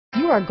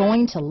are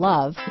going to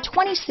love the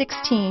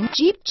 2016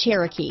 Jeep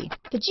Cherokee.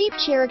 The Jeep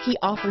Cherokee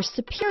offers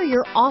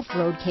superior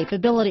off-road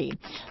capability.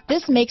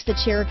 This makes the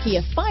Cherokee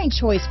a fine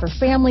choice for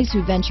families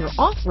who venture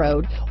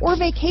off-road or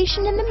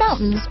vacation in the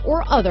mountains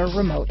or other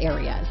remote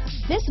areas.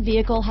 This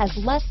vehicle has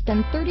less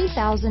than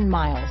 30,000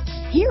 miles.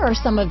 Here are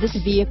some of this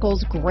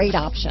vehicle's great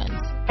options: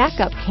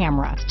 backup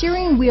camera,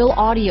 steering wheel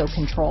audio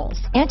controls,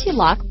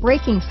 anti-lock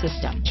braking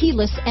system,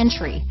 keyless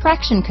entry,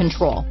 traction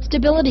control,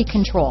 stability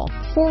control,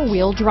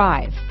 four-wheel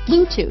drive,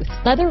 Bluetooth,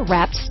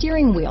 leather-wrapped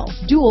steering wheel,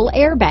 dual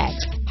airbags,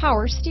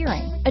 power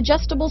steering,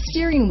 adjustable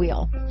steering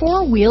wheel,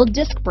 four-wheel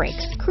disc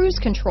brakes, cruise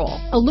control,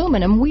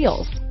 aluminum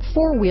wheels,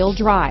 four-wheel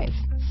drive,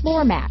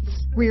 floor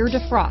mats, rear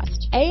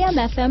defrost,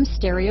 AM/FM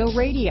stereo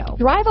radio.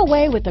 Drive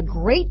away with a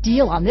great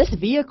deal on this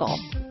vehicle.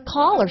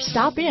 Call or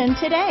stop in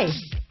today.